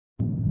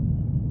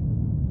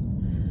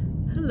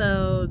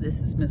Hello, this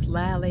is Miss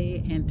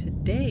Lally, and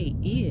today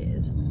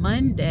is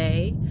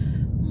Monday,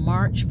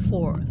 March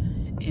 4th,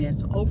 and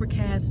it's an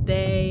overcast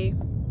day,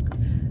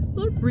 a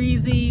little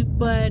breezy,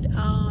 but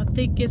I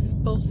think it's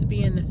supposed to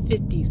be in the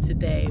 50s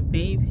today.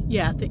 Maybe,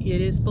 yeah, I think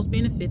it is supposed to be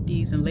in the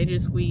 50s, and later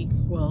this week,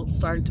 well,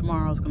 starting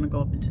tomorrow, it's going to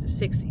go up into the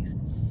 60s.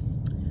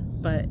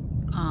 But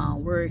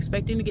we're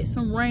expecting to get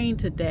some rain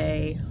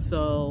today,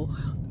 so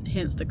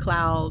hence the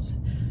clouds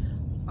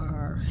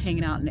are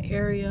hanging out in the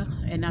area,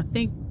 and I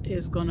think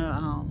it's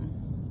gonna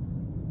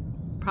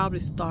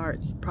probably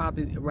starts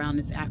around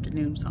this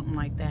afternoon, something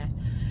like that.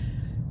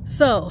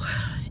 So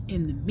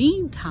in the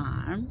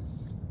meantime,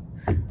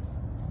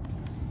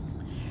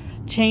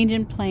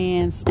 changing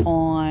plans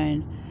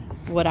on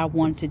what I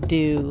want to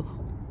do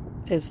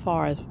as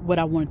far as what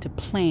I wanted to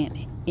plant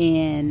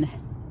in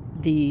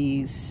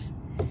these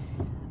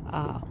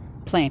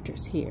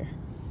planters here.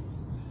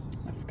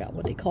 I forgot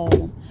what they call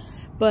them,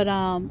 but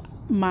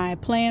my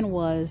plan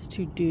was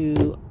to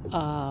do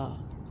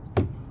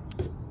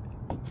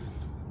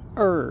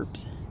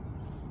herbs,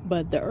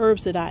 but the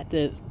herbs that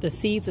the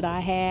seeds that I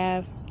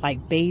have,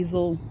 like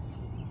basil,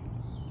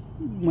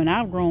 when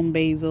I've grown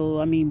basil,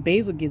 I mean,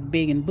 basil gets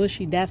big and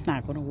bushy, that's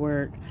not going to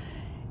work.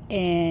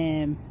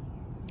 And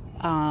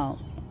I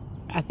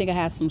think I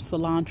have some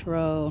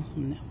cilantro.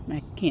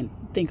 I can't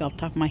think off the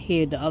top of my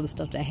head the other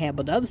stuff that I have,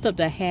 but the other stuff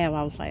that I have,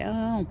 I was like, I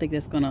don't think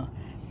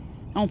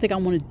I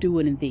want to do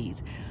it in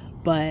these.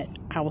 But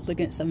I was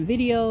looking at some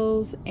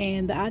videos,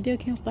 and the idea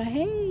came like,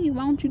 hey,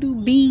 why don't you do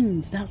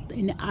beans?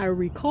 And I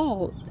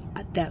recall,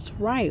 that's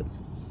right.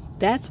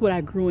 That's what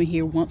I grew in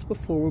here once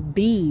before, were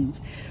beans.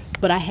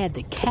 But I had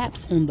the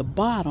caps on the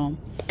bottom,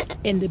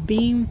 and the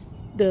bean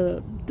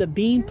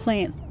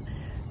plant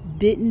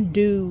didn't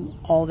do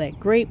all that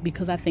great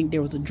because I think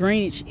there was a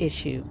drainage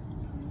issue.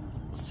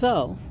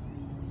 So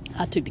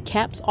I took the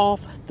caps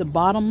off the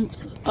bottom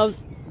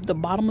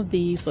of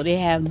these, so they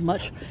have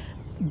much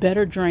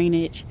better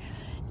drainage.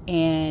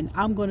 And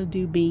I'm going to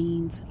do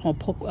beans. I'll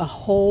poke a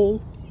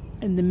hole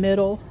in the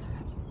middle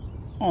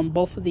on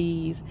both of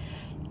these,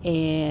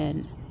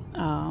 and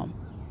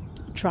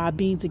try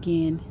beans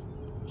again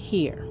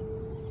here.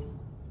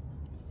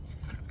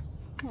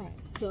 Alright,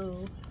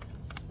 so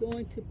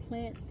going to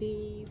plant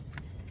these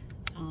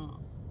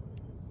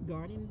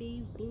garden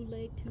beans, Blue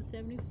Lake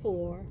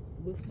 274,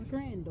 with my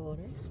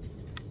granddaughter.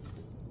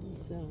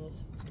 So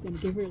I'm going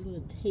to give her a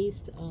little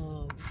taste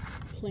of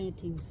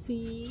planting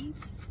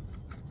seeds.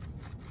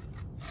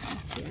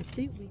 Let's see, I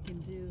think we can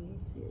do,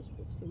 let's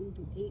see, so we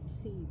do 8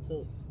 seeds.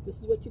 So this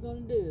is what you're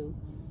going to do.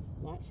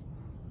 Watch.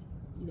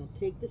 You're going to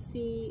take the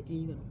seed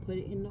and you're going to put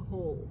it in the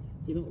hole.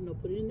 So you're going to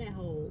put it in that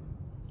hole.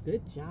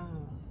 Good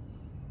job.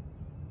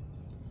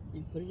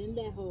 And put it in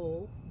that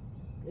hole.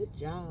 Good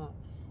job.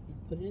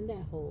 And put it in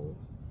that hole.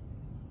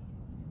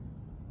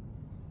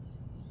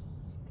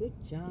 Good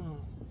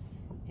job.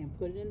 And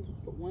put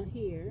one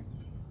here.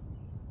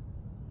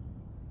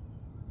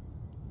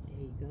 There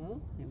you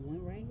go. And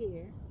one right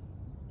here.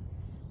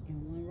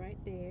 And one right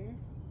there.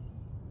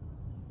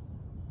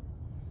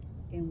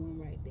 And one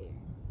right there.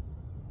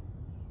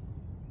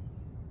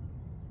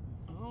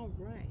 All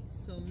right.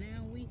 So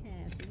now we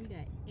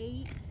got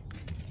 8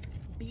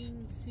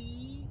 bean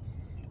seeds,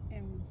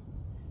 and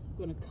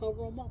we're gonna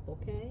cover them up,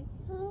 okay?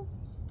 So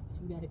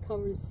we got to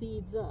cover the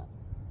seeds up.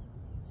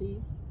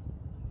 See?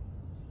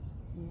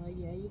 Well,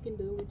 yeah, you can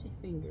do it with your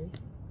fingers.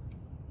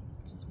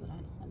 Just what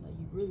I know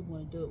you really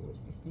want to do it with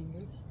your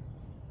fingers.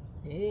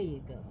 There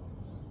you go.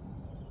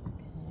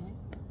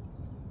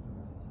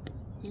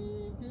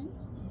 Okay.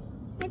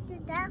 Do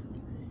that.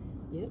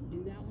 Yep,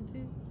 do that one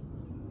too.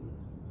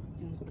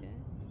 Okay.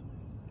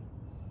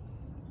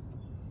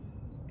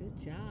 Good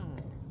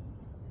job.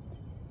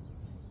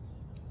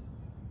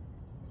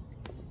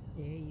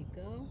 There you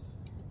go.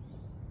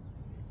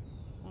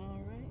 All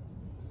right.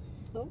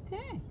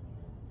 Okay.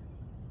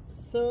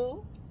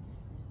 So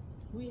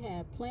we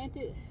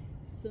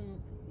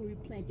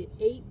planted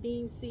 8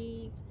 bean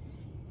seeds,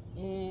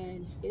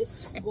 and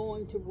it's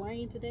going to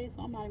rain today,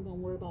 so I'm not even going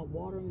to worry about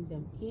watering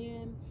them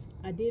in.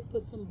 I did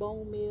put some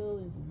bone meal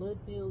and some blood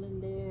meal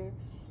in there.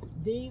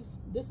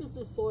 This is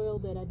the soil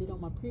that I did on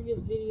my previous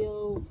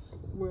video,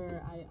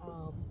 where I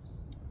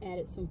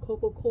added some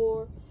cocoa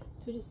coir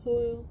to the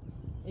soil.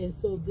 And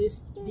so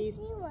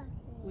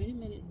wait a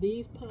minute,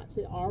 these pots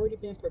had already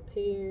been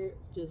prepared,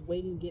 just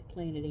waiting to get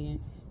planted in.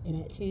 And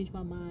I changed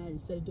my mind.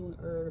 Instead of doing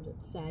herbs, I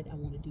decided I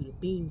want to do the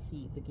bean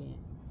seeds again.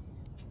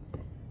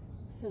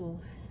 So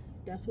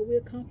that's what we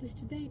accomplished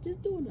today.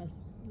 Just doing a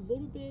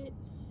little bit,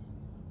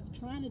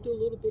 trying to do a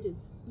little bit of,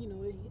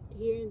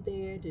 here and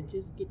there to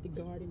just get the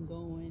garden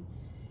going.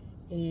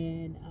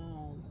 And,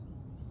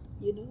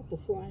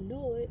 before I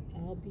know it,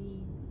 I'll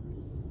be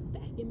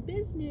back in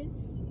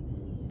business.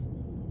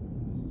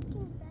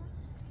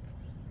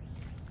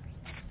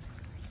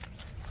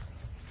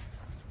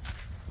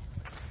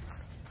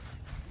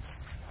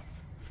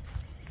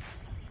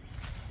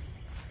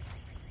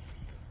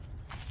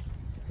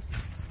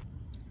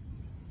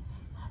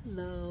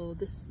 Hello,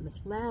 this is Miss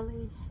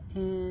Lally,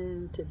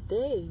 and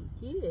today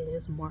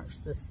is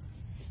March the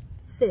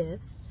 5th,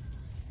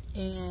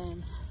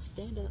 and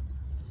stand up,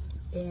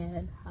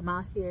 and I'm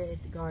out here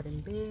at the garden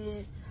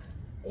bed,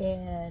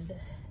 and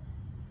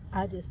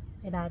I just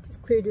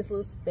cleared this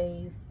little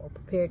space, or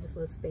prepared this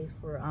little space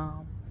for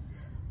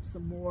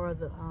some more of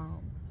the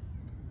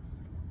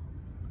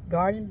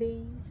garden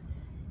beans.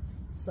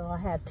 So I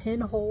have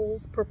 10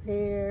 holes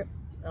prepared.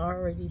 I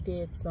already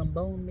did some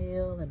bone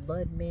meal and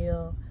bud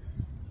meal,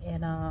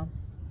 and I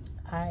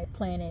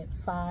planted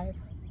 5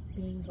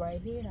 beans right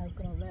here, and I was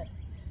gonna let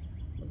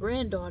my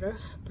granddaughter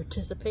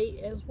participate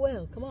as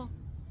well. Come on,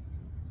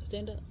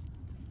 stand up.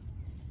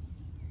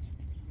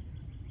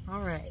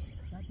 All right,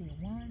 I did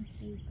 1,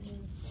 2,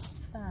 3,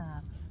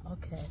 5.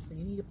 Okay, so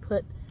you need to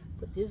put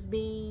this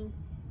bean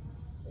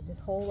in this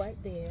hole right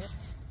there.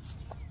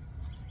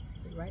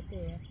 Put it right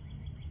there.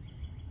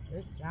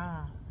 Good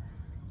job.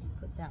 You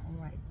put that one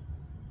right.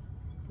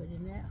 Put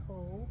in that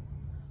hole.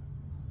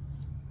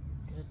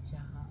 Good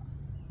job.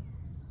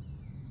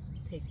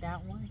 Take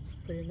that one,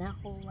 put in that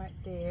hole right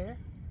there.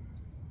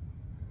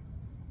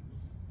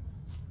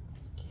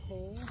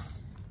 Okay.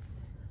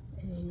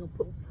 And then you'll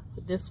put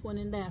this one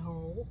in that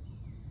hole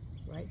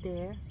right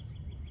there.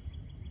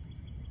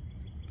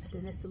 And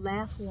then that's the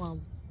last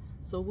one.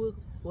 So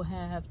we'll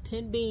have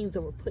 10 beans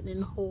that we're putting in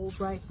the holes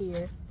right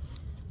here.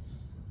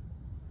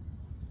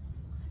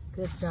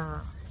 Good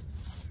job.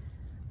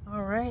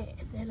 All right,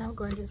 and then I'm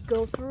going to just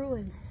go through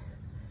and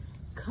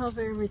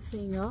cover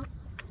everything up.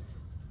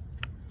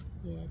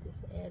 Yeah, just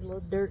add a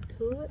little dirt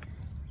to it.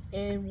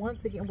 And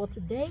once again, well,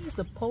 today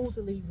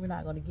supposedly we're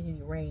not going to get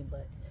any rain,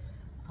 but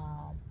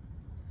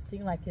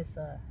seems like it's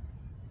a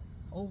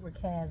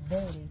overcast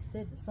day. They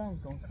said the sun's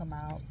going to come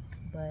out,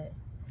 but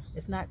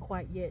it's not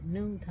quite yet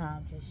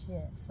noontime just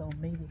yet, so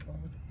maybe it's going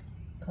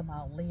to come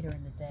out later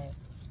in the day.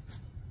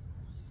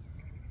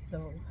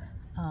 So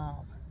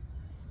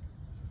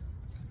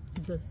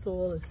the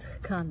soil is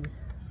kind of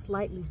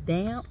slightly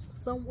damp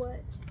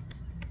somewhat.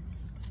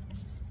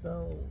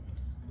 So,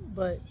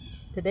 but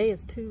today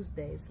is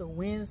Tuesday, so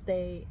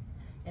Wednesday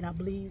and I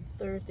believe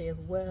Thursday as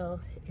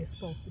well is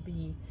supposed to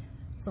be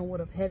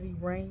somewhat of heavy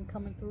rain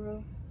coming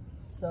through.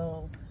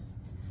 So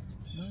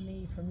no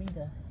need for me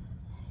to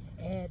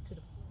add to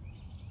the.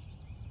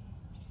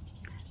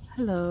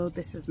 Hello,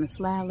 this is Miss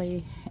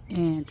Lally,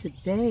 and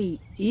today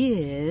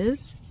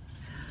is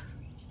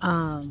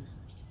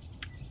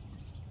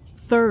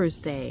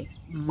Thursday,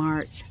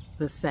 March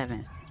the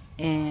 7th,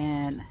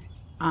 and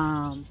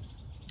I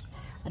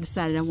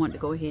decided I wanted to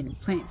go ahead and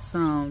plant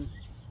some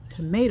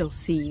tomato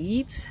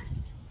seeds.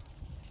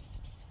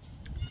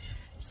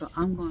 So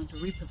I'm going to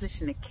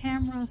reposition the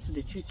camera so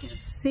that you can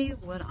see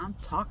what I'm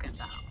talking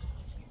about.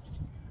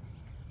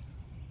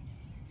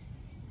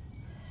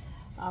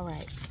 All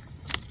right,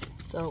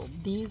 so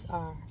these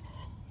are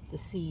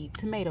the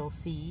tomato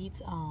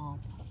seeds,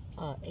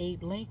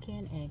 Abe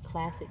Lincoln and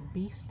Classic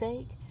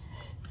Beefsteak.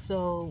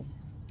 So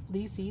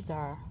these seeds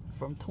are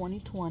from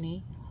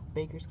 2020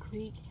 Baker's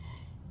Creek,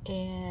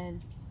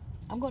 and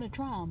I'm going to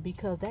try them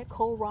because that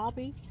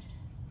kohlrabi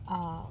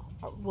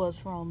was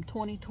from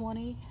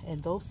 2020,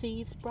 and those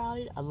seeds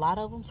sprouted. A lot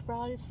of them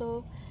sprouted,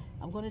 so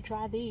I'm going to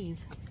try these.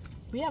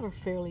 We have a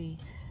fairly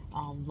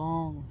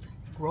long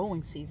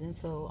growing season,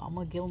 so I'm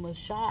going to give them a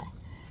shot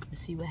and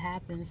see what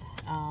happens.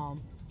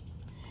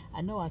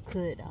 I know I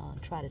could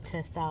try to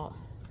test out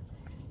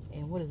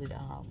and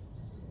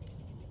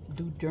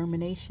do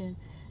germination,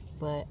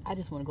 but I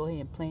just want to go ahead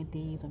and plant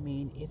these. I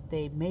mean, if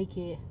they make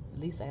it, at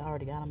least I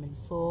already got them in the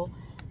soil,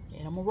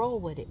 and I'm gonna roll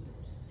with it.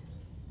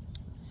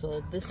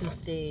 So this is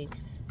the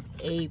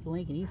Abe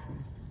Lincoln. These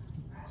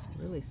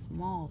are really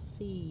small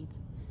seeds.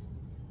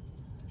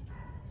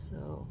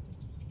 So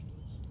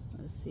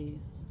let's see.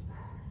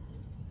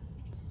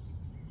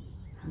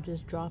 I'm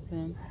just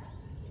dropping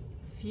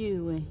a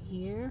few in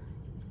here,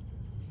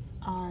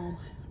 and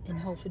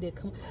hopefully they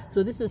come.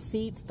 So this is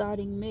seed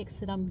starting mix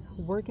that I'm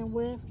working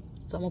with.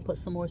 So I'm gonna put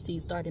some more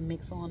seed starting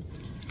mix on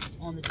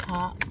the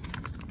top.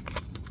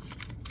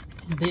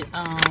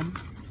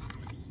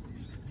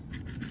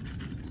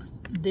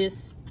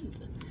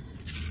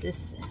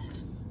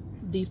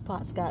 These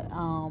pots got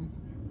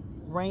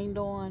rained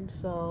on,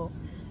 so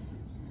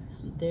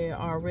they're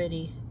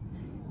already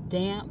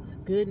damp,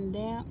 good and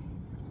damp.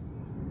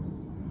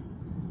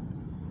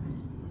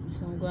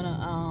 So I'm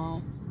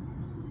gonna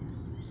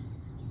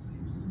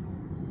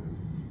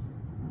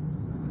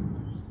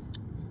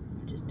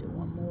just do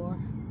one more.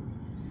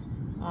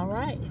 All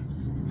right,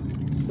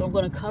 so I'm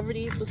gonna cover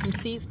these with some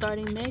seed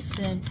starting mix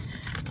and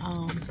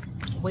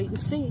wait and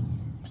see.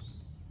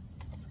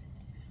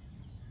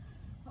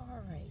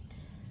 All right,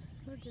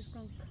 so we're just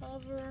gonna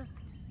cover.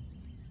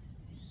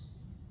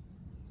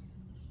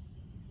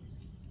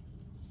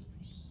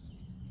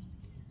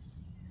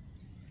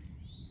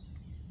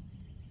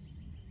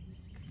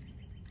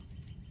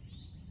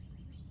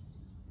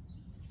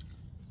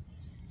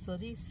 So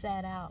these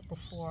sat out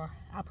before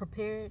I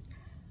prepared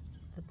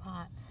the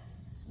pots,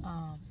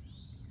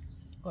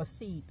 or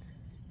seeds,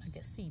 I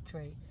guess seed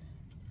tray,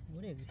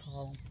 whatever you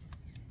call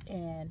them.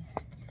 And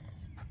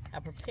I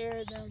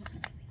prepared them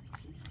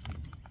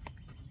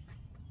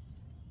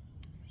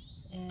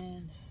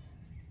And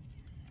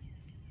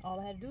all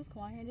I had to do is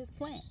come out here and just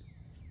plant.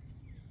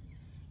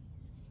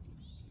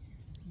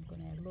 I'm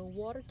gonna add a little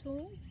water to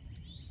them.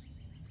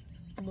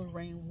 A little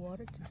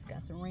rainwater. Just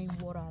got some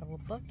rainwater out of a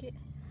bucket.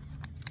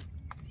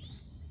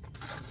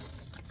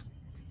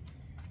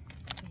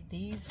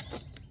 This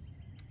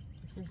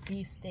is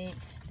beefsteak.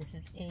 This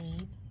is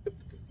Abe.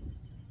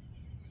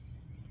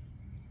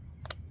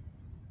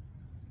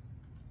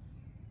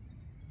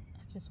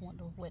 I just want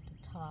to wet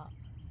the top.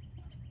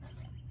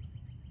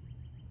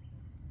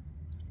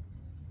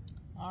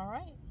 All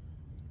right.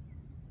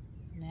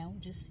 Now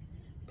just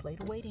play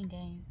the waiting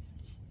game.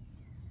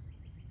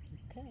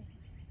 Okay.